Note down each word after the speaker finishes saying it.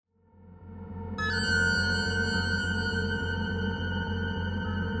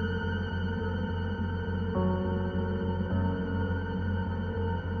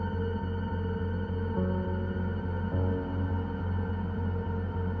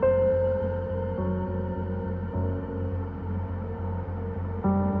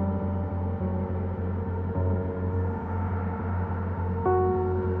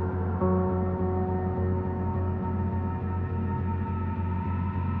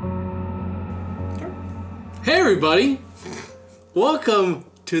Hey everybody, welcome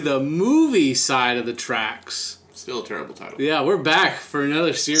to the movie side of the tracks. Still a terrible title. Yeah, we're back for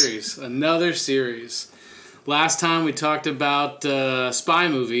another series. Last time we talked about spy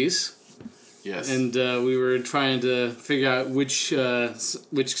movies. Yes. And we were trying to figure out which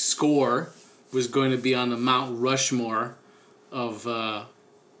score was going to be on the Mount Rushmore of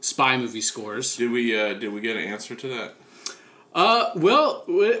spy movie scores. Did we get an answer to that? Well,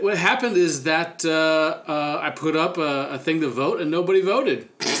 what happened is that I put up a thing to vote and nobody voted.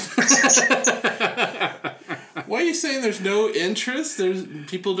 Why are you saying there's no interest?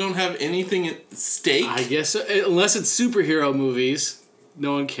 People don't have anything at stake? I guess, unless it's superhero movies,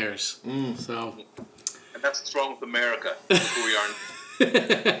 no one cares. So, and that's what's wrong with America. Who we are.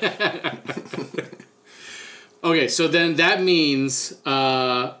 Okay, so then that means,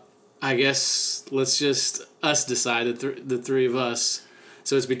 I guess, let's just us decide, the three of us.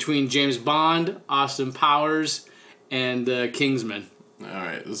 So it's between James Bond, Austin Powers, and Kingsman. All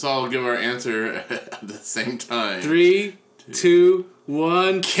right, let's all give our answer at the same time. 3, 2,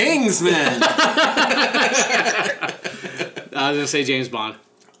 1. Kingsman! I was going to say James Bond.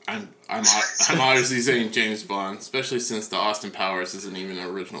 I'm obviously saying James Bond, especially since the Austin Powers isn't even an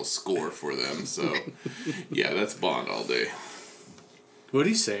original score for them. So, yeah, that's Bond all day. What do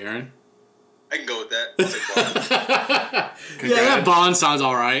you say, Aaron? I can go with that. I'll take Bond. Yeah, that Bond sounds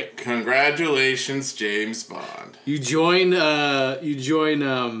all right. Congratulations, James Bond. You join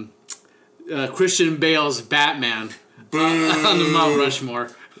Christian Bale's Batman on the Mount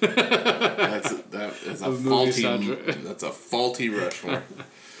Rushmore. That's a faulty Rushmore.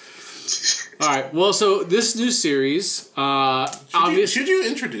 All right. Well, so this new series, should you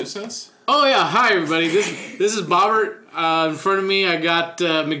introduce us? Oh yeah, hi everybody. This is Bobbert. In front of me, I got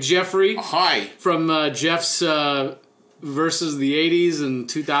McJeffrey. Hi. From Jeff's versus the 80s and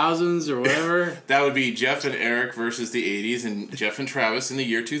 2000s or whatever. That would be Jeff and Eric versus the 80s and Jeff and Travis in the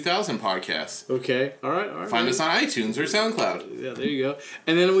year 2000 podcast. Okay. All right. Find us on iTunes or SoundCloud. Yeah, there you go.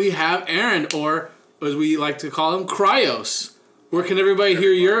 And then we have Aaron, or as we like to call him, Cryos. Where can everybody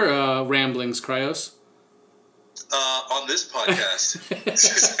hear your ramblings, Cryos? On this podcast.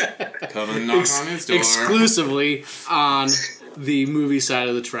 Come and knock on his door. Exclusively on the Movie Side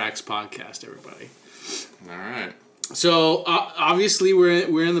of the Tracks podcast, everybody. All right. So obviously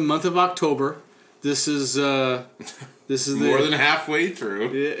we're in the month of October. This is more than halfway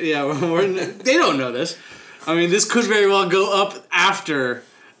through. Yeah, they don't know this. I mean, this could very well go up after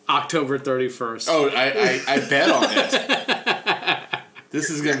October 31st. Oh, I bet on it. This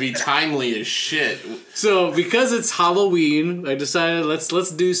is gonna be timely as shit. So because it's Halloween, I decided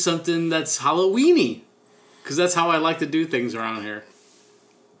let's do something that's Halloweeny, because that's how I like to do things around here.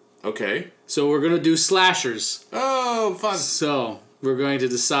 Okay. So we're gonna do slashers. Oh, fun! So we're going to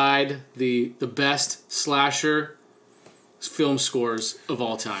decide the best slasher film scores of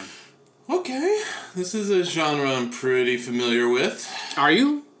all time. Okay, this is a genre I'm pretty familiar with. Are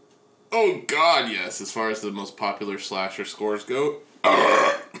you? Oh God, yes. As far as the most popular slasher scores go.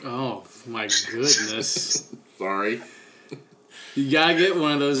 Oh my goodness! Sorry. You gotta get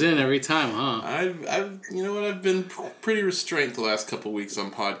one of those in every time, huh? I've you know what? I've been pretty restrained the last couple weeks on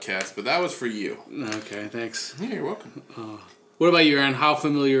podcasts, but that was for you. Okay, thanks. Yeah, you're welcome. What about you, Aaron? How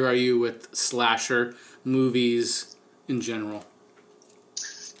familiar are you with slasher movies in general?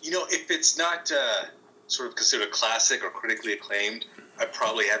 You know, if it's not sort of considered a classic or critically acclaimed, I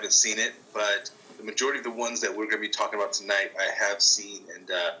probably haven't seen it, but the majority of the ones that we're going to be talking about tonight, I have seen, and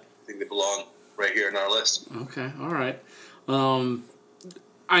I think they belong right here in our list. Okay, all right.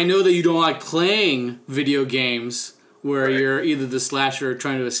 I know that you don't like playing video games where you're either the slasher or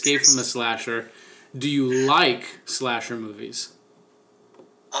trying to escape from a slasher. Do you like slasher movies?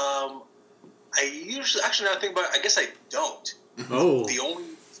 I usually, actually, now I think about it, I guess I don't. Oh. The only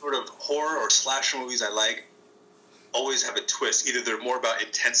sort of horror or slasher movies I like always have a twist. Either they're more about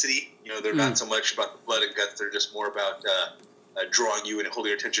intensity, they're not so much about the blood and guts, they're just more about drawing you and holding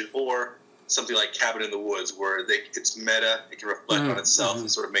your attention, or something like Cabin in the Woods, where it's meta, it can reflect on itself and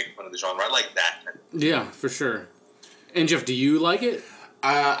sort of make fun of the genre. I like that. Yeah, for sure. And Jeff, do you like it?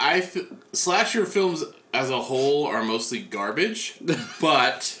 Slasher films as a whole are mostly garbage,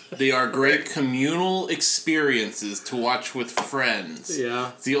 but they are great communal experiences to watch with friends.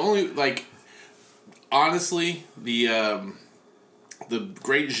 Yeah. It's the only, honestly, the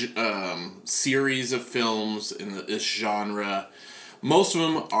great series of films in this genre, most of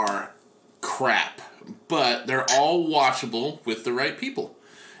them are crap, but they're all watchable with the right people.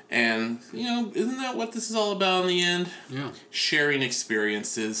 And, isn't that what this is all about in the end? Yeah. Sharing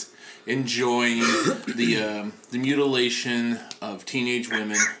experiences, enjoying the mutilation of teenage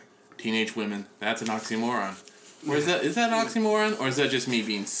women, teenage women. That's an oxymoron. Or is that an oxymoron, or is that just me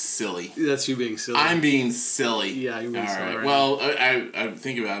being silly? That's you being silly. I'm being silly. Yeah, you're being silly. All right. Right well, I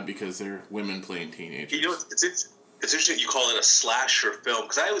think about it because they're women playing teenagers. You know, it's interesting you call it a slasher film,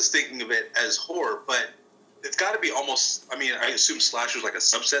 because I was thinking of it as horror, but it's got to be almost. I mean, I assume slasher's like a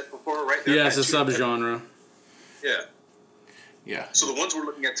subset before, right? Yeah, it's a subgenre. Yeah. Yeah. So the ones we're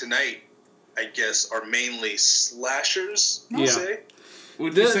looking at tonight, I guess, are mainly slashers. Yeah. Say.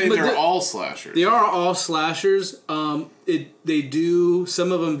 Would you say they're all slashers? They are all slashers. They do.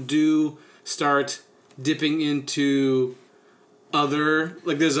 Some of them do start dipping into other.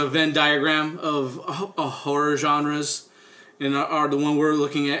 Like there's a Venn diagram of horror genres, and the one we're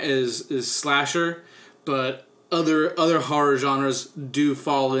looking at is slasher, but other horror genres do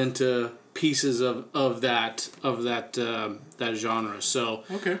fall into pieces of that genre. So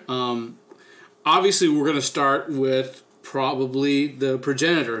okay. Obviously, we're going to start with probably the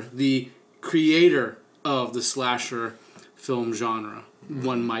progenitor, the creator of the slasher film genre,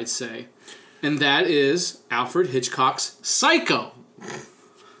 one might say. And that is Alfred Hitchcock's Psycho.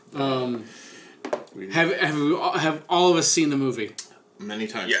 Have all of us seen the movie? Many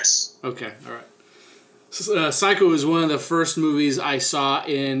times. Yes. Okay, all right. Psycho is one of the first movies I saw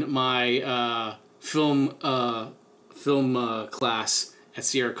in my film class at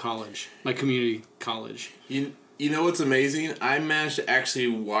Sierra College, my community college. You know what's amazing? I managed to actually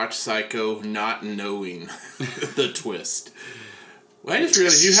watch Psycho not knowing the twist. Well, I just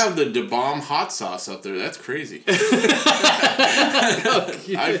realized you have the Da Bomb hot sauce up there. That's crazy. I've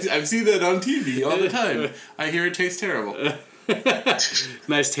seen that on TV all the time. I hear it tastes terrible.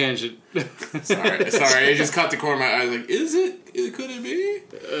 Nice tangent. Sorry. I just caught the corner of my eye. Like, is it? Could it be?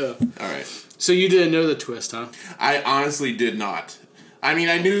 All right. So you didn't know the twist, huh? I honestly did not. I mean,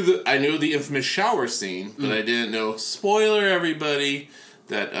 I knew the infamous shower scene, but I didn't know. Spoiler, everybody,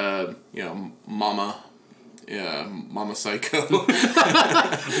 that Mama Psycho,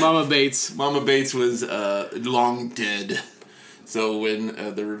 Mama Bates was long dead. So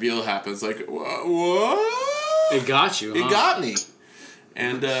when the reveal happens, like what? It got you. It got me,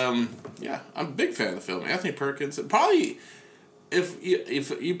 and I'm a big fan of the film. Anthony Perkins, probably. If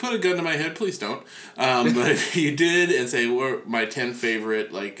you put a gun to my head, please don't. But if you did and say what my 10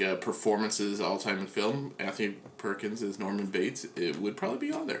 favorite performances all time in film, Anthony Perkins as Norman Bates, it would probably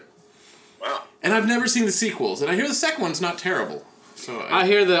be on there. Wow. And I've never seen the sequels, and I hear the second one's not terrible. So I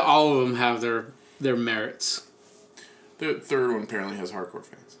hear that all of them have their merits. The third one apparently has hardcore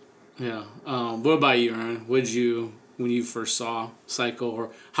fans. Yeah. What about you, Aaron? When you first saw Psycho,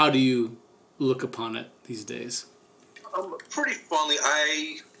 or how do you look upon it these days? Pretty fondly.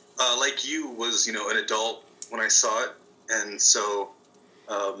 I, like you, was an adult when I saw it, and so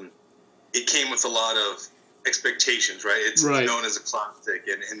it came with a lot of expectations. Right, it's known as a classic,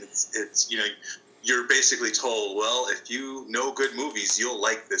 and it's you're basically told, well, if you know good movies, you'll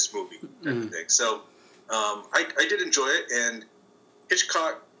like this movie, type of thing. So I did enjoy it, and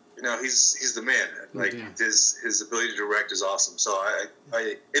Hitchcock, he's the man. Like his ability to direct is awesome. So I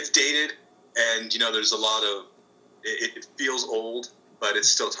it's dated, and there's a lot of. It feels old, but it's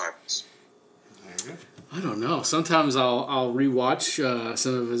still timeless. I don't know. Sometimes I'll rewatch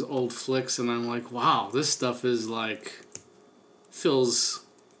some of his old flicks, and I'm like, wow, this stuff is feels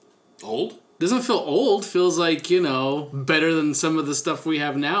old. Doesn't feel old. Feels like better than some of the stuff we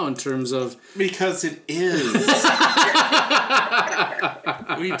have now in terms of because it is.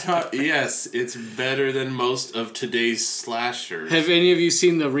 Yes, it's better than most of today's slashers. Have any of you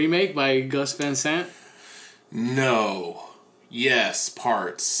seen the remake by Gus Van Sant? No. Yes,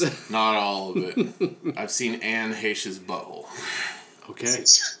 parts. Not all of it. I've seen Anne Heche's butthole. Okay.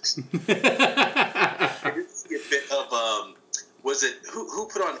 I did see a bit of, was it, who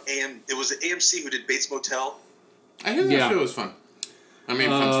put on it was AMC who did Bates Motel? I hear that show was fun. I mean,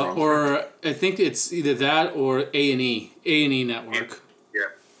 fun's wrong. Or I think it's either that or A&E Network. Yeah.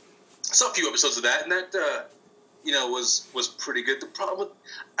 I saw a few episodes of that, and that, was pretty good. The problem with,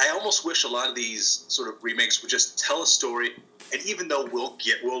 I almost wish a lot of these sort of remakes would just tell a story, and even though we'll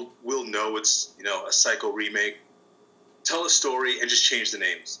know it's a Psycho remake, tell a story and just change the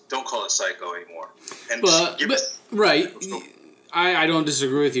names. Don't call it Psycho anymore. And right, I don't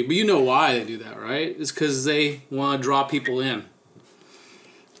disagree with you, but you know why they do that, right? It's because they want to draw people in.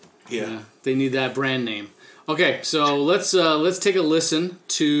 Yeah, they need that brand name. Okay, so let's take a listen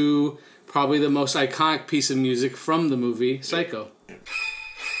to probably the most iconic piece of music from the movie Psycho.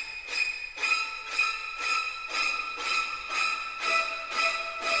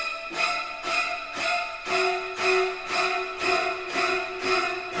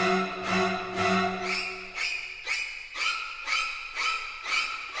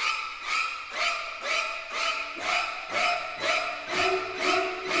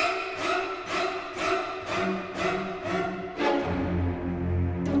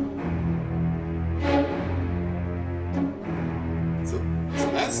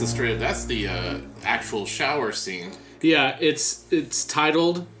 that's the actual shower scene. Yeah, it's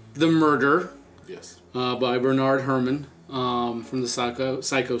titled "The Murder." Yes. By Bernard Herrmann from the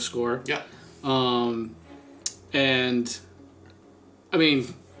Psycho score. Yeah. And I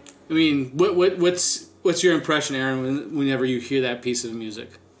mean, what's your impression, Aaron, whenever you hear that piece of music?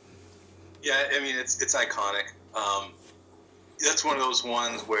 Yeah, I mean it's iconic. That's one of those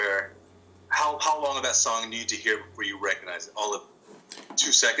ones where how long of that song do you need to hear before you recognize it? All of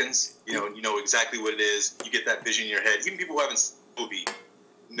 2 seconds. You know exactly what it is. You get that vision in your head. Even people who haven't seen the movie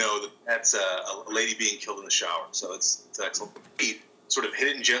know that that's a lady being killed in the shower. So it's excellent. Sort of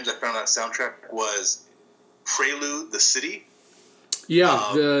hidden gems I found on that soundtrack was Prelude, The City.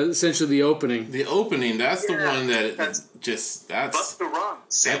 Yeah, essentially the opening. The opening, that's the one that's Busta Rhymes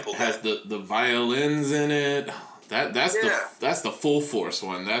sample has the violins in it. That's the full force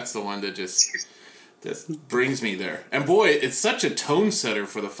one. That's the one that brings me there. And boy, it's such a tone setter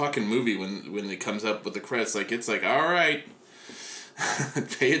for the fucking movie when it comes up with the credits. Like it's like, all right,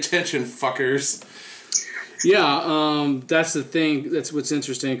 pay attention, fuckers. Yeah, that's the thing. That's what's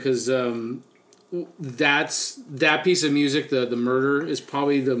interesting because that piece of music, the Murder, is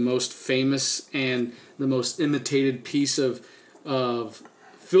probably the most famous and the most imitated piece of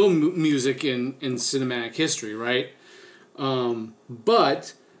film music in cinematic history, right?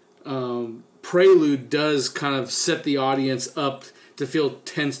 But Prelude does kind of set the audience up to feel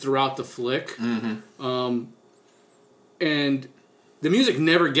tense throughout the flick. Mm-hmm. And the music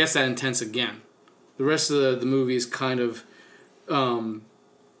never gets that intense again. The rest of the movie is kind of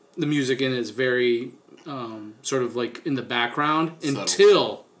the music in it is very sort of like in the background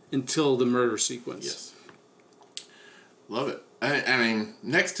until the murder sequence. Yes, love it. I mean,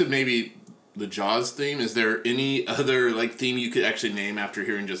 next to maybe the Jaws theme, is there any other like theme you could actually name after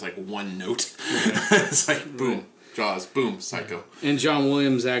hearing just like one note? It's like boom, Jaws, boom, Psycho. And John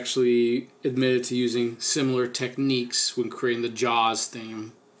Williams actually admitted to using similar techniques when creating the Jaws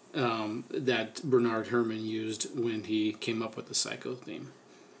theme that Bernard Herrmann used when he came up with the Psycho theme.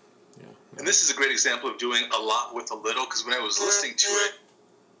 Yeah. And this is a great example of doing a lot with a little, because when I was listening to it,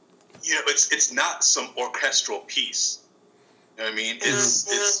 it's not some orchestral piece. You know what I mean?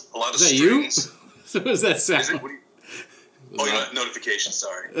 It's a lot of strings. So what does that sound? Is it, notification,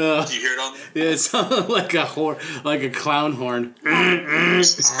 sorry. Do you hear it on there? Yeah, it sounded like a horn, like a clown horn.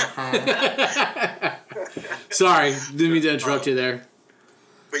 Sorry, didn't mean to interrupt you there.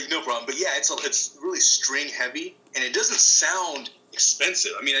 But no problem. But yeah, it's really string heavy, and it doesn't sound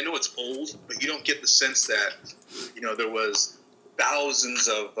expensive. I mean, I know it's old, but you don't get the sense that there was thousands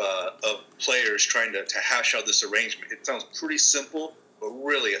of players trying to hash out this arrangement. It sounds pretty simple, but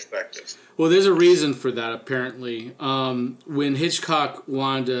really effective. Well, there's a reason for that, apparently. When Hitchcock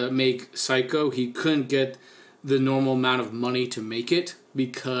wanted to make Psycho, he couldn't get the normal amount of money to make it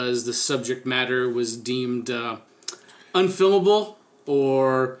because the subject matter was deemed unfilmable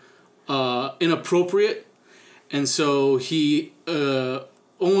or inappropriate. And so he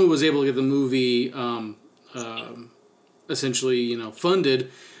only was able to get the movie essentially, funded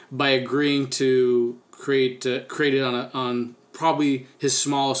by agreeing to create it on probably his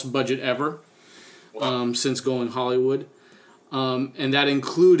smallest budget ever. Wow. Since going Hollywood. And that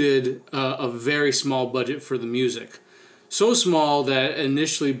included a very small budget for the music. So small that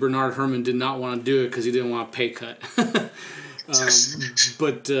initially Bernard Herrmann did not want to do it because he didn't want a pay cut.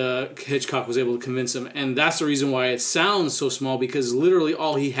 But Hitchcock was able to convince him. And that's the reason why it sounds so small, because literally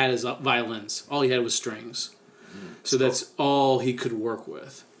all he had is violins. All he had was strings. So that's all he could work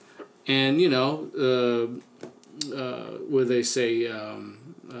with. And, what they say...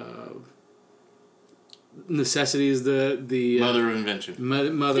 necessity is the mother of invention.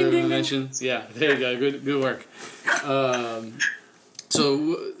 Mother of invention. Yeah, there you go. Good work.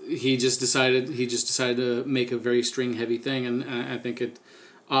 So he just decided to make a very string heavy thing, and I think it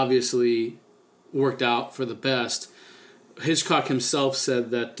obviously worked out for the best. Hitchcock himself said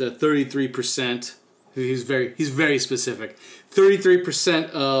that 33%. He's very specific.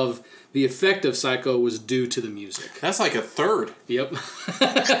 33% of the effect of Psycho was due to the music. That's like a third. Yep.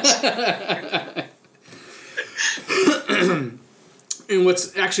 And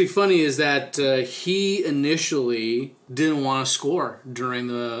what's actually funny is that he initially didn't want to score during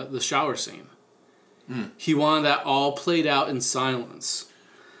the shower scene. He wanted that all played out in silence.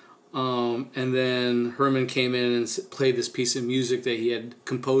 And then Herrmann came in and played this piece of music that he had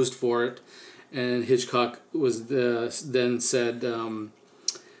composed for it. And Hitchcock was then said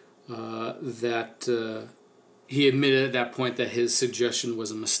that he admitted at that point that his suggestion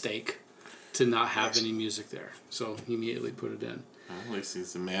was a mistake to not have any music there. So he immediately put it in. Well, at least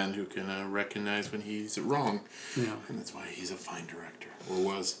he's a man who can recognize when he's wrong. Yeah. And that's why he's a fine director. Or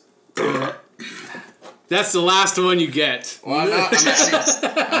was. That's the last one you get. Well,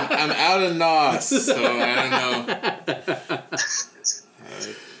 I'm out of nos, so I don't know.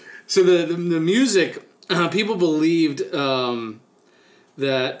 So the music, people believed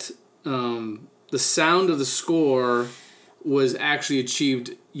that the sound of the score was actually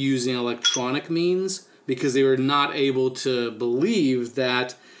achieved using electronic means because they were not able to believe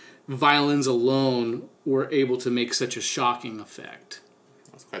that violins alone were able to make such a shocking effect.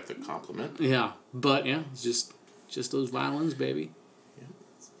 That's quite the compliment. Yeah, but yeah, it's just those violins, baby. Yeah,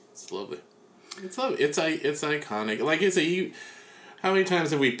 it's lovely. It's lovely. It's iconic. Like I say, how many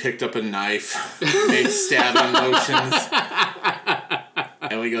times have we picked up a knife, made stabbing motions,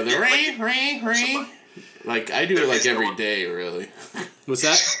 and we go the ring, ring, ring? Like I do it like every day, really. What's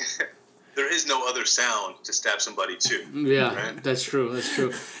that? There is no other sound to stab somebody to. Yeah, right? That's true. That's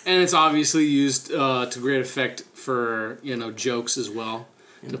true. And it's obviously used to great effect for jokes as well,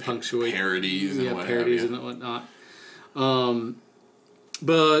 to punctuate parodies and what parodies have you. and whatnot.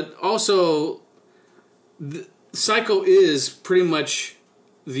 But also, Psycho is pretty much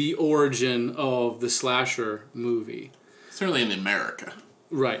the origin of the slasher movie. Certainly in America.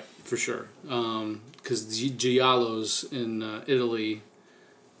 Right, for sure. Because the giallos in Italy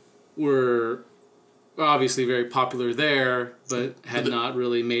were obviously very popular there, but had not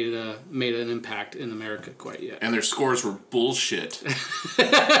really made an impact in America quite yet. And their scores were bullshit.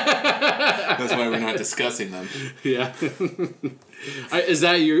 That's why we're not discussing them. Yeah. Is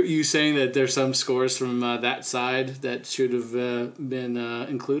that you saying that there's some scores from that side that should have been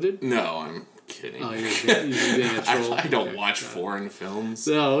included? No, I'm kidding. Oh, you're being a troll. I don't watch foreign films.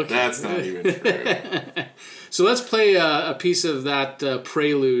 Oh, okay. That's not even true. So let's play a piece of that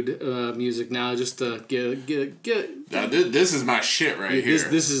prelude music now, just to get. Now, this is my shit right here.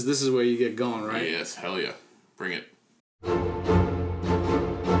 This is where you get going, right? Yes, hell yeah, bring it.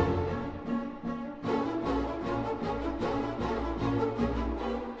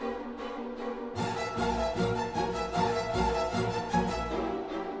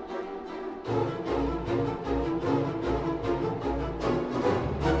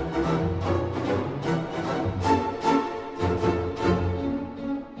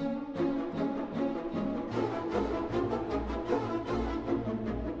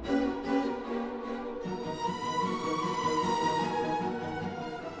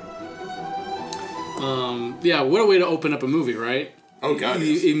 Yeah, what a way to open up a movie, right? Oh god!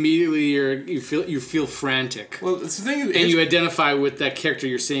 Immediately you feel frantic. Well, it's the thing, and you identify with that character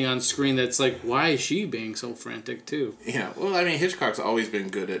you're seeing on screen. That's like, why is she being so frantic too? Yeah, well, I mean, Hitchcock's always been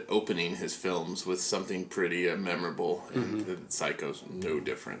good at opening his films with something pretty memorable, and Psycho's no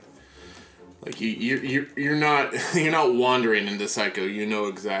different. Like you're not wandering into Psycho. You know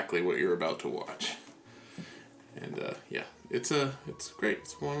exactly what you're about to watch, and yeah, it's great.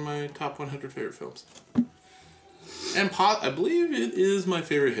 It's one of my top 100 favorite films. And I believe it is my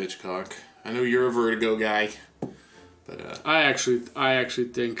favorite Hitchcock. I know you're a Vertigo guy, but I actually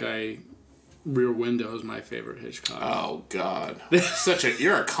think Rear Window is my favorite Hitchcock. Oh God,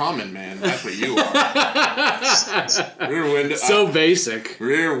 you're a common man. That's what you are. Rear Window. So basic.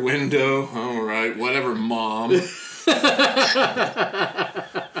 Rear Window. All right, whatever, Mom.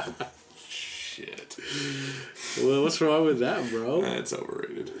 Shit. Well, what's wrong with that, bro? That's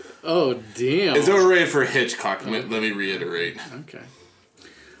overrated. Oh, damn. It's overrated for Hitchcock. Let me reiterate. Okay.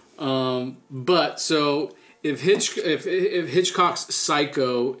 But so if Hitchcock's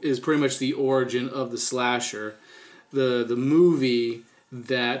Psycho is pretty much the origin of the slasher, the movie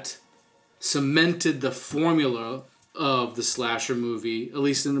that cemented the formula of the slasher movie, at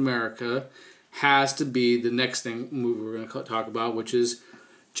least in America, has to be the next movie we're going to talk about, which is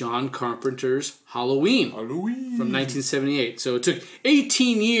John Carpenter's Halloween from 1978. So it took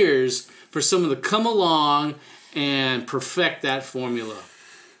 18 years for someone to come along and perfect that formula.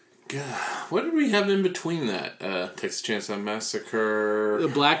 God, what did we have in between that? Texas Chainsaw Massacre.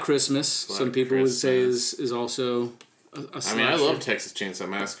 Black Christmas, some people would say is also a slasher. I mean, I love Texas Chainsaw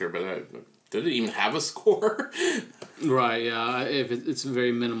Massacre, but did it even have a score? Right, yeah. It's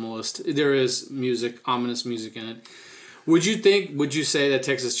very minimalist. There is ominous music in it. Would you say that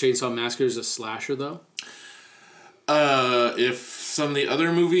Texas Chainsaw Massacre is a slasher, though? If some of the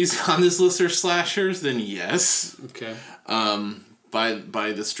other movies on this list are slashers, then yes. Okay.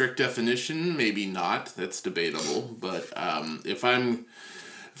 By the strict definition, maybe not. That's debatable. But if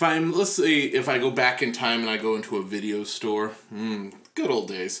let's say if I go back in time and I go into a video store, good old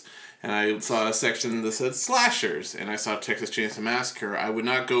days, and I saw a section that said slashers, and I saw Texas Chainsaw Massacre, I would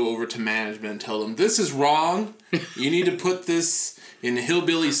not go over to management and tell them, this is wrong. You need to put this in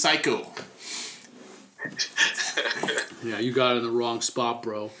Hillbilly Psycho. Yeah, you got it in the wrong spot,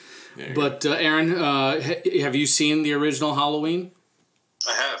 bro. But Aaron, have you seen the original Halloween?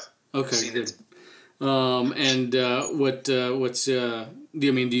 I have. Okay, good. And what's do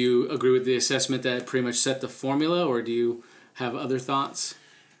you agree with the assessment that it pretty much set the formula, or do you have other thoughts?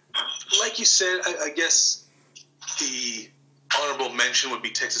 Like you said, I guess the honorable mention would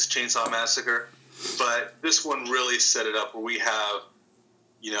be Texas Chainsaw Massacre, but this one really set it up where we have,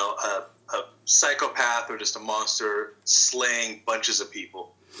 a psychopath or just a monster slaying bunches of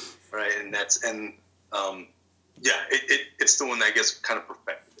people, right? And it's the one that I guess kind of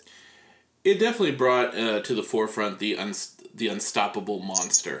perfected it. It definitely brought to the forefront the unstoppable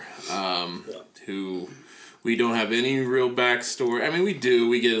monster, who we don't have any real backstory. I mean, we do.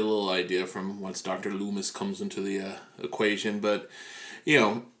 We get a little idea from once Dr. Loomis comes into the equation, but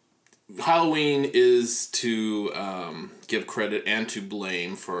Halloween is to give credit and to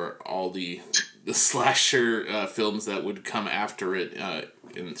blame for all the slasher films that would come after it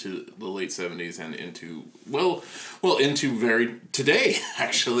into the late 70s and into into very today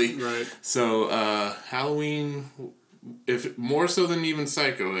actually. Right. So Halloween, if more so than even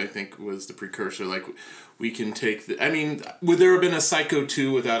Psycho, I think was the precursor. Like we can take would there have been a Psycho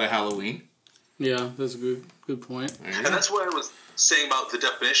 2 without a Halloween? Yeah, that's a good point. And that's what I was saying about the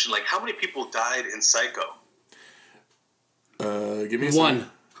definition. Like, how many people died in Psycho? Give me one.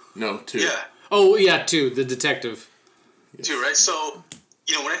 No, 2. Yeah. Oh yeah, 2. The detective. Yes. 2, right? So,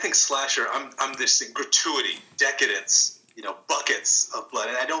 when I think slasher, I'm this gratuity, decadence, buckets of blood,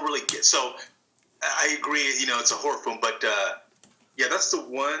 and I don't really get. So, I agree. It's a horror film, but that's the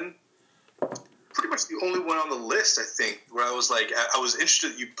one. Pretty much the only one on the list, I think, where I was like, I was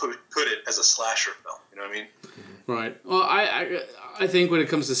interested that you put it as a slasher film. You know what I mean? Right. Well, I think when it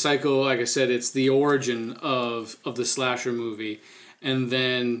comes to Psycho, like I said, it's the origin of the slasher movie, and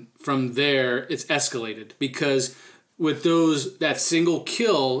then from there it's escalated because with that single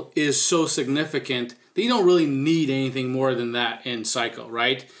kill is so significant that you don't really need anything more than that in Psycho,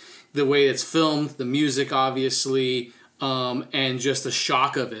 right? The way it's filmed, the music, obviously, and just the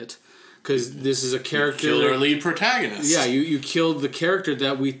shock of it. Because this is a character... You killed our lead protagonist. Yeah, you killed the character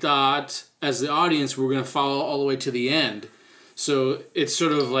that we thought, as the audience, we were going to follow all the way to the end. So it's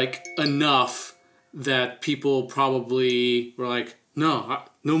sort of like enough that people probably were like, no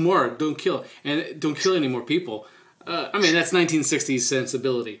more, don't kill. And don't kill any more people. That's 1960s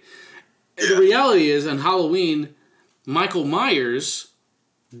sensibility. The reality is, on Halloween, Michael Myers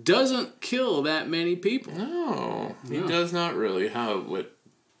doesn't kill that many people. No, he does not really. How,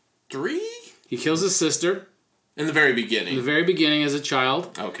 3? He kills his sister. In the very beginning. In the very beginning as a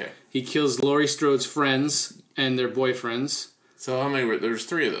child. Okay. He kills Laurie Strode's friends and their boyfriends. So how many there's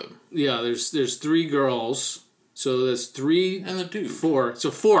 3 of them? Yeah, there's 3 girls. So there's 3... And the dude. 4.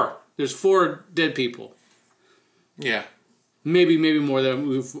 So 4. There's 4 dead people. Yeah. Maybe more than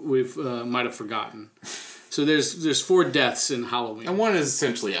we've might have forgotten. So there's 4 deaths in Halloween. And one is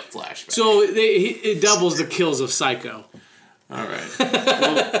essentially a flashback. So it doubles the kills of Psycho. All right.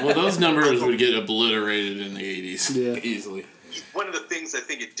 well, those numbers would get obliterated in the 80s easily. One of the things I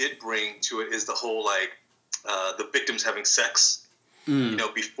think it did bring to it is the whole, the victims having sex,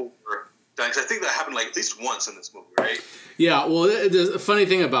 before dying. 'Cause I think that happened, at least once in this movie, right? Yeah, well, the funny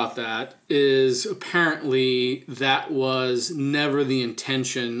thing about that is apparently that was never the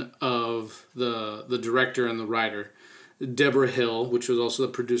intention of the director and the writer. Deborah Hill, which was also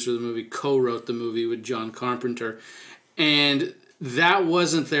the producer of the movie, co-wrote the movie with John Carpenter. And that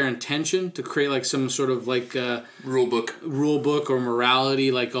wasn't their intention to create some sort of rule book or morality,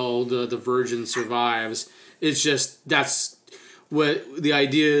 the virgin survives. It's just that's what the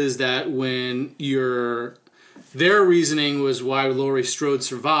idea is, that when their reasoning was why Laurie Strode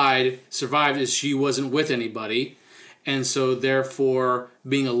survived is she wasn't with anybody, and so therefore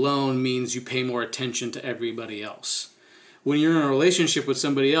being alone means you pay more attention to everybody else. When you're in a relationship with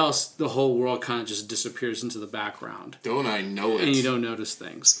somebody else, the whole world kind of just disappears into the background. Don't I know it? And you don't notice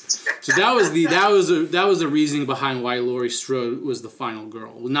things. So that was the reasoning behind why Laurie Strode was the final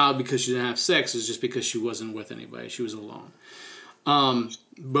girl. Not because she didn't have sex, it's just because she wasn't with anybody. She was alone.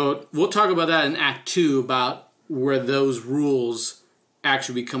 But we'll talk about that in Act 2, about where those rules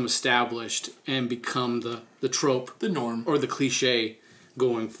actually become established and become the trope, the norm, or the cliche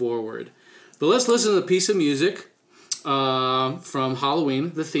going forward. But let's listen to the piece of music. From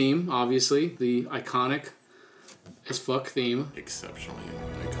Halloween, the theme, obviously, the iconic as fuck theme. Exceptionally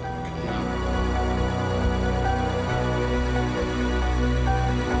iconic. Yeah.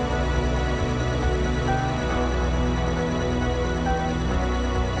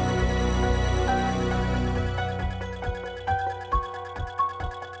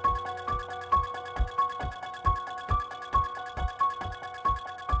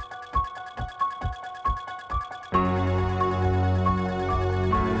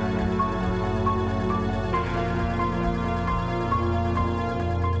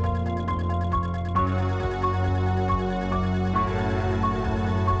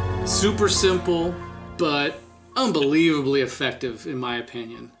 Super simple, but unbelievably effective, in my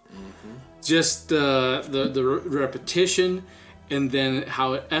opinion. Just the repetition, and then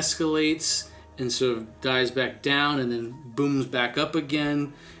how it escalates and sort of dies back down, and then booms back up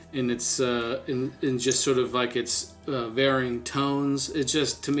again, and it's in just sort of like it's varying tones. It's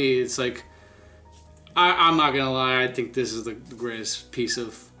just, to me, it's like, I'm not gonna lie, I think this is the greatest piece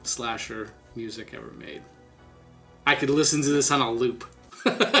of slasher music ever made. I could listen to this on a loop.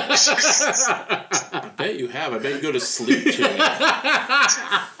 I bet you have. I bet you go to sleep to it.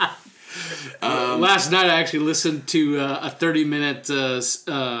 Last night I actually listened to a 30-minute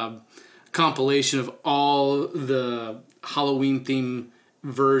compilation of all the Halloween theme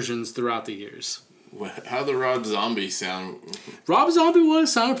versions throughout the years. How the Rob Zombie sound? Rob Zombie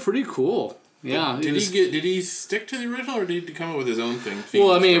sounded pretty cool. Yeah. Did he stick to the original, or did he come up with his own thing?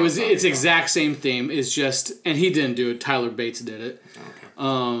 Well, I mean, it's exact same theme. It's just, and he didn't do it. Tyler Bates did it. Okay.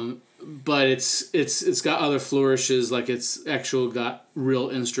 But it's got other flourishes, like it's actual got real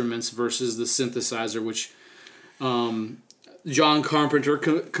instruments versus the synthesizer, which John Carpenter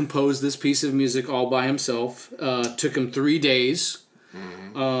composed this piece of music all by himself. Took him 3 days.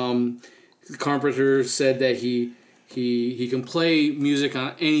 Mm-hmm. Carpenter said that he can play music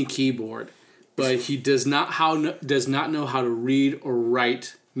on any keyboard, but he does not know how to read or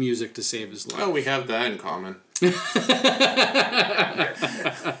write music to save his life. Oh, we have that in common.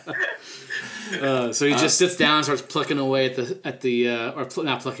 So he just sits down and starts plucking away not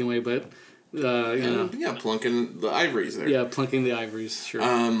plucking away, but plunking the ivories there. Yeah, plunking the ivories. Sure.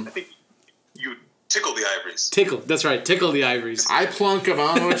 I think you tickle the ivories. That's right. Tickle the ivories. I plunk them.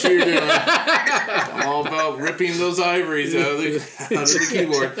 I don't know what you're doing. I'm all about ripping those ivories out of the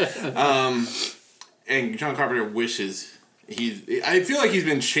keyboard. And John Carpenter wishes I feel like he's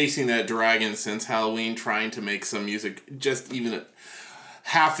been chasing that dragon since Halloween, trying to make some music just even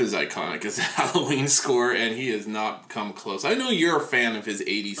half as iconic as the Halloween score, and he has not come close. I know you're a fan of his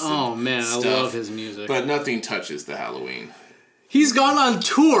 80s stuff. Oh, man, I love his music. But nothing touches the Halloween. He's gone on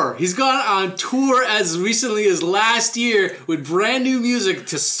tour. He's gone on tour as recently as last year with brand new music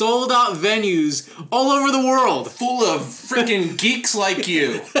to sold-out venues all over the world. Full of freaking geeks like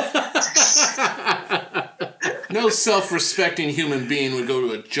you. No self-respecting human being would go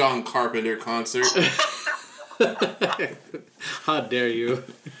to a John Carpenter concert. How dare you?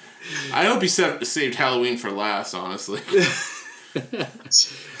 I hope he saved Halloween for last, honestly.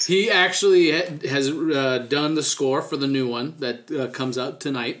 He actually has done the score for the new one that comes out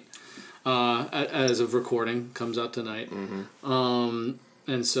tonight. As of recording, comes out tonight. Mm-hmm.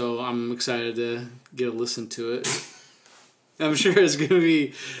 And so I'm excited to get a listen to it. I'm sure it's going to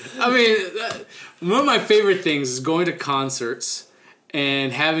be... I mean, one of my favorite things is going to concerts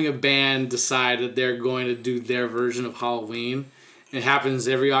and having a band decide that they're going to do their version of Halloween. It happens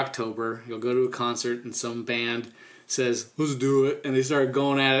every October. You'll go to a concert and some band says, let's do it. And they start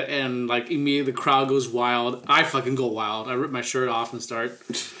going at it, and like immediately the crowd goes wild. I fucking go wild. I rip my shirt off and start,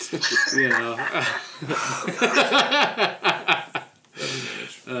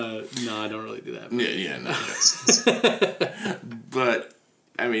 no, I don't really do that. Yeah, no. But,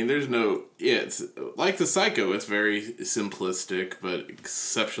 I mean, there's no... Yeah, it's like the Psycho. It's very simplistic, but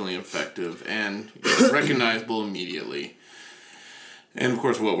exceptionally effective and recognizable immediately. And, of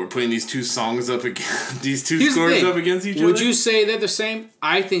course, we're putting these two songs up against... These two scores up against each other? Would you say they're the same?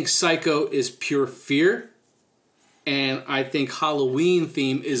 I think Psycho is pure fear, and I think Halloween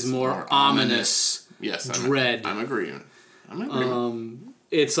theme is more ominous. Yes, dread. I'm agreeing.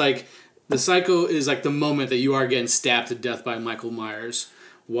 It's like the Psycho is like the moment that you are getting stabbed to death by Michael Myers,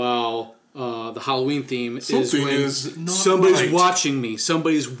 while the Halloween theme is when somebody's watching me.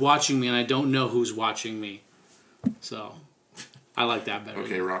 Somebody's watching me, and I don't know who's watching me. So, I like that better.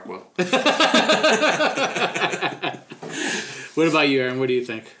 Okay, Rockwell. What about you, Aaron? What do you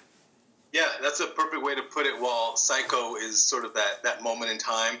think? Yeah, that's a perfect way to put it. While Psycho is sort of that moment in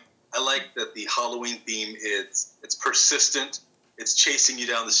time, I like that the Halloween theme it's persistent. It's chasing you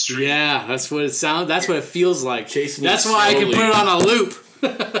down the street. Yeah, that's what it sounds. That's what it feels like. Chasing that's why I can put it on a loop.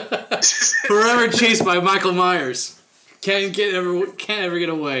 Forever chased by Michael Myers. Can't ever get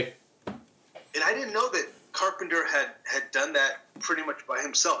away. And I didn't know that Carpenter had done that pretty much by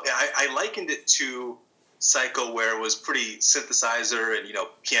himself. I likened it to Psycho, where it was pretty synthesizer and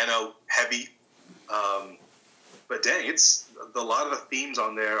piano heavy. But dang, it's a lot of the themes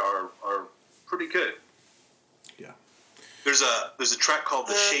on there are pretty good. Yeah. There's a track called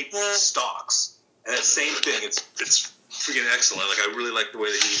 "The Shape Stalks," and that same thing. It's freaking excellent. Like, I really like the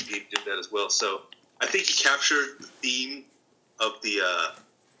way that he did that as well. So I think he captured the theme of the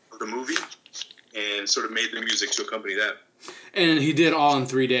movie and sort of made the music to accompany that. And he did all in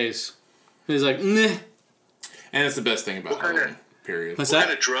 3 days. He's like, nah. And it's the best thing about Halloween, period. What's What that?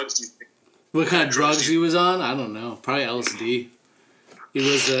 kind of drugs do you think? What kind of drugs he was on? I don't know. Probably LSD.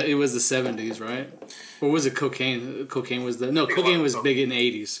 It was the 70s, right? Or was it cocaine? Cocaine was cocaine was big in the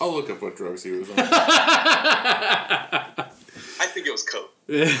 80s. I'll look up what drugs he was on. I think it was coke.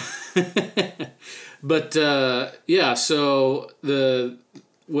 But yeah, so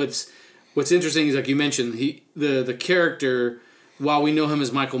what's interesting is, like you mentioned, the character, while we know him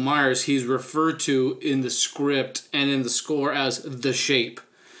as Michael Myers, he's referred to in the script and in the score as the Shape.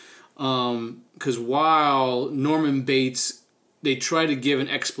 Because while Norman Bates, they try to give an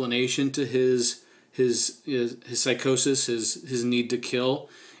explanation to his psychosis, his need to kill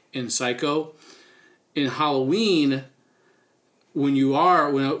in Psycho. In Halloween, when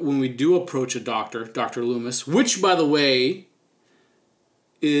we do approach a doctor, Dr. Loomis, which, by the way,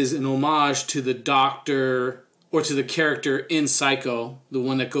 is an homage to the doctor or to the character in Psycho, the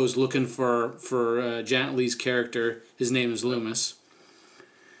one that goes looking for Janet Leigh's character. His name is Loomis.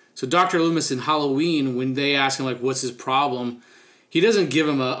 So Dr. Loomis in Halloween, when they ask him, like, what's his problem, he doesn't give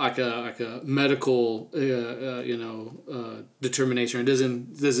him a medical determination. It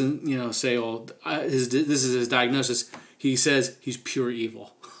doesn't say, oh, this is his diagnosis. He says he's pure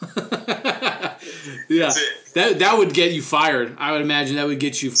evil. Yeah, that would get you fired. I would imagine that would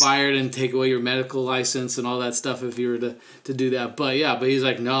get you fired and take away your medical license and all that stuff if you were to do that. But yeah, he's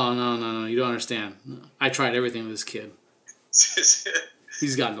like, no, you don't understand. I tried everything with this kid.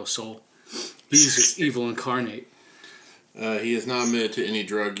 He's got no soul. He's just evil incarnate. He is not admitted to any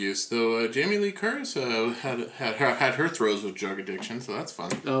drug use, though. Jamie Lee Curtis had her throws with drug addiction, so that's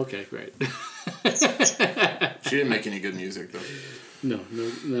fun. Okay, great. She didn't make any good music, though. No,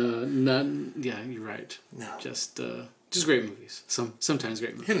 not. Yeah, you're right. No, just great movies. Sometimes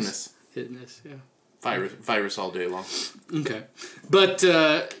great movies. Hit and miss. Yeah. Virus all day long. Okay, but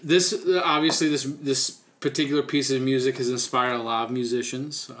this particular piece of music has inspired a lot of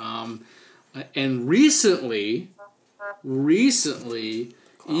musicians, and recently,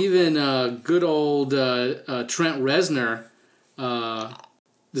 even good old Trent Reznor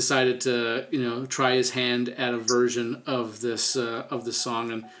decided to try his hand at a version of this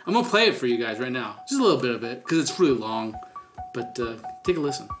song, and I'm gonna play it for you guys right now, just a little bit of it because it's really long, but take a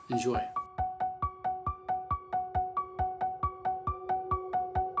listen, enjoy.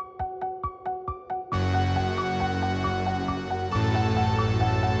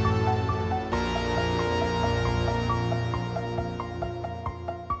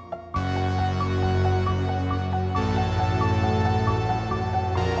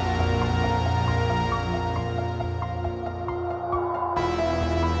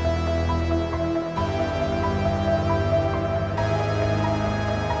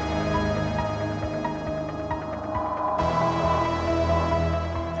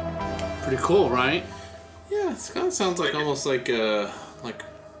 Pretty cool, right? Yeah, it kind of sounds like almost like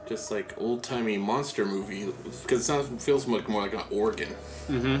old timey monster movie because it feels much more like an organ.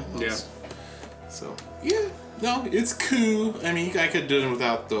 Mm-hmm. Yeah. So yeah, no, it's cool. I mean, I could do it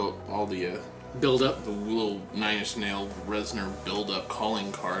without all the build up, the little 9 Inch Nail Reznor build up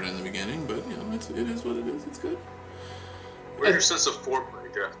calling card in the beginning, but it is what it is. It's good. Where's your sense of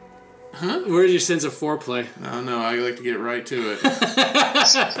foreplay, Jeff? Huh? Where's your sense of foreplay? No, I like to get right to it.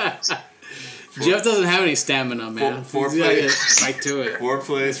 Jeff doesn't have any stamina, man. Foreplay. Right to it.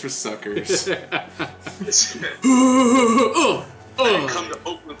 Foreplay is for suckers. I didn't come to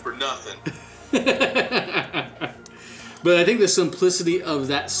Oakland for nothing. But I think the simplicity of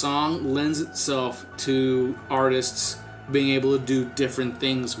that song lends itself to artists being able to do different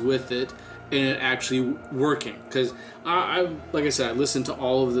things with it and it actually working. Because like I said, I listened to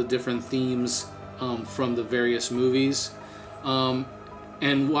all of the different themes from the various movies.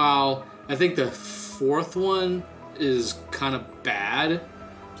 And while I think the fourth one is kind of bad.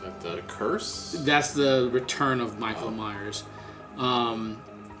 Is that the curse? That's the return of Michael Myers.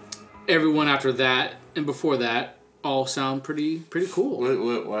 Everyone after that and before that all sound pretty cool.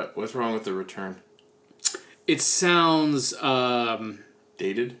 What's wrong with the return? It sounds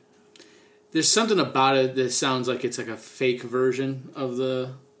dated. There's something about it that sounds like it's like a fake version of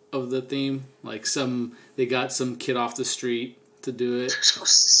the theme. Like they got some kid off the street to do it.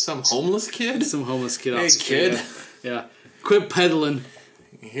 Some homeless kid? Some homeless kid off the street. Hey, kid. Yeah. Quit peddling.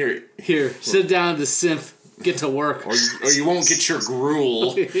 Here. Sit down to synth. Get to work. Or you won't get your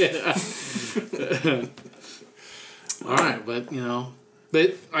gruel. Yeah. All right, but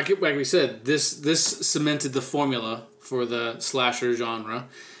like we said, this cemented the formula for the slasher genre,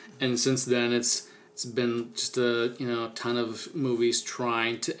 and since then it's been just a ton of movies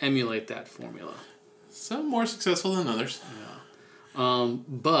trying to emulate that formula. Some more successful than others. Yeah.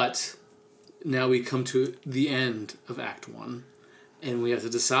 But now we come to the end of Act 1, and we have to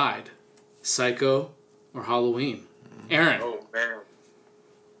decide, Psycho or Halloween. Aaron. Oh,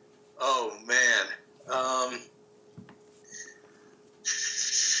 man.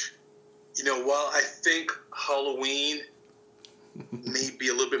 While I think Halloween may be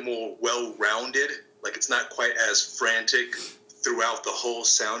a little bit more well-rounded, like it's not quite as frantic throughout the whole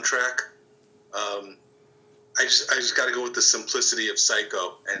soundtrack, I just got to go with the simplicity of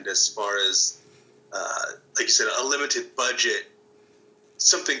Psycho. And as far as, like you said, a limited budget,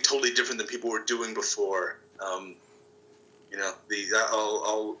 something totally different than people were doing before.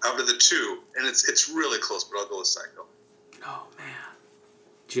 I'll out of the two, and it's really close, but I'll go with Psycho. Oh man,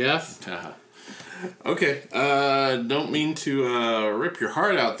 Jeff. Okay, don't mean to rip your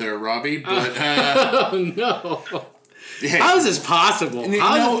heart out there, Robbie, but oh no. How is this possible?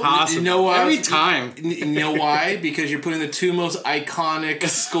 How is it possible? You know why? Every time. You know why? Because you're putting the two most iconic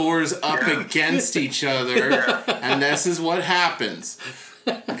scores up against each other, and this is what happens.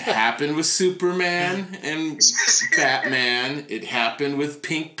 It happened with Superman and Batman. It happened with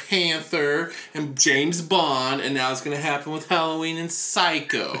Pink Panther and James Bond, and now it's going to happen with Halloween and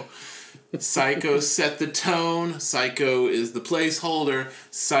Psycho. Psycho set the tone. Psycho is the placeholder.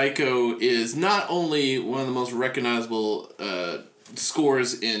 Psycho is not only one of the most recognizable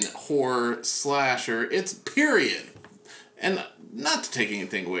scores in horror slasher, it's period. And not to take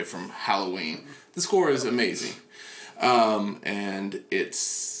anything away from Halloween, the score is amazing. And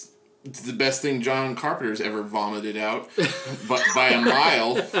it's the best thing John Carpenter's ever vomited out, but by a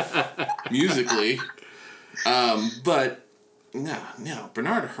mile, musically. But no,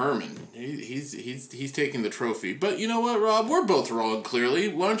 Bernard Herrmann, he's taking the trophy. But you know what, Rob? We're both wrong, clearly.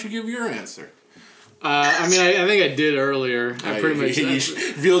 Why don't you give your answer? I think I did earlier. I pretty much... You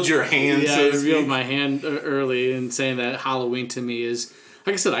revealed your hand, I revealed my hand early in saying that Halloween to me is...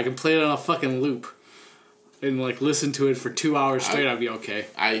 Like I said, I can play it on a fucking loop and listen to it for 2 hours straight. I'd be okay.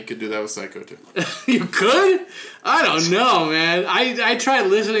 I could do that with Psycho, too. You could? I don't know, man. I tried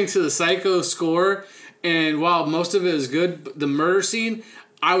listening to the Psycho score... And while most of it is good, the murder scene,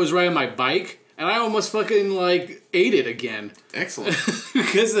 I was riding my bike, and I almost fucking, ate it again. Excellent.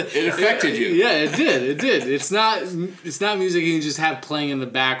 Because it affected you. Yeah, it did. It's not music you can just have playing in the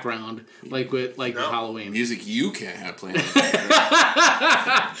background, with Halloween. Music you can't have playing in the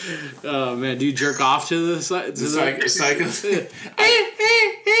background. Oh, man. Do you jerk off to the Psycho?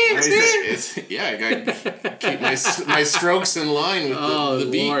 Yeah, I got to keep my strokes in line with the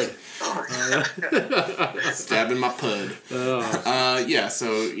beat. Lord. Stabbing my pud.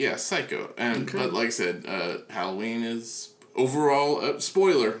 Psycho. But like I said, Halloween is overall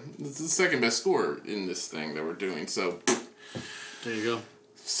spoiler. It's the second best score in this thing that we're doing. So there you go.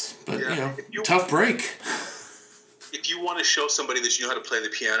 But tough break. If you want to show somebody that you know how to play the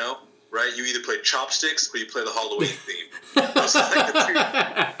piano, right? You either play chopsticks or you play the Halloween theme.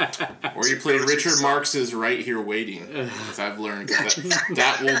 Or you play Richard Marx's "Right Here Waiting," as I've learned.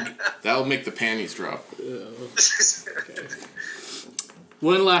 That will make the panties drop. Okay.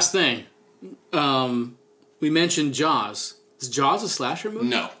 One last thing. We mentioned Jaws. Is Jaws a slasher movie?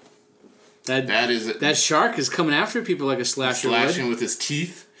 No. That shark is coming after people like a slasher. Slashing with his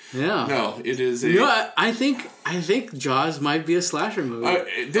teeth. Yeah. No, it is a... I think Jaws might be a slasher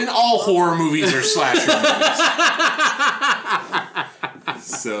movie. Then all horror movies are slasher movies.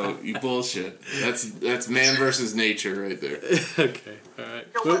 So, you bullshit. That's man versus nature right there. Okay, alright.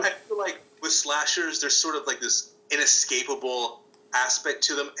 You know what? I feel like with slashers, there's sort of this inescapable aspect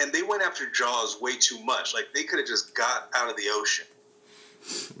to them, and they went after Jaws way too much. They could have just got out of the ocean.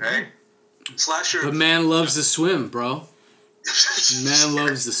 Right? Slasher... But man loves to swim, bro. Man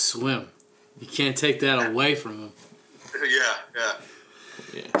loves to swim. You can't take that away from him. Yeah.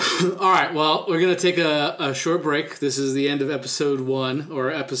 All right. Well, we're gonna take a short break. This is the end of episode 1,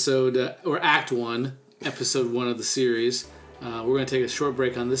 or Act 1, episode 1 of the series. We're gonna take a short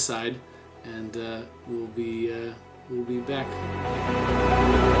break on this side, and we'll be back.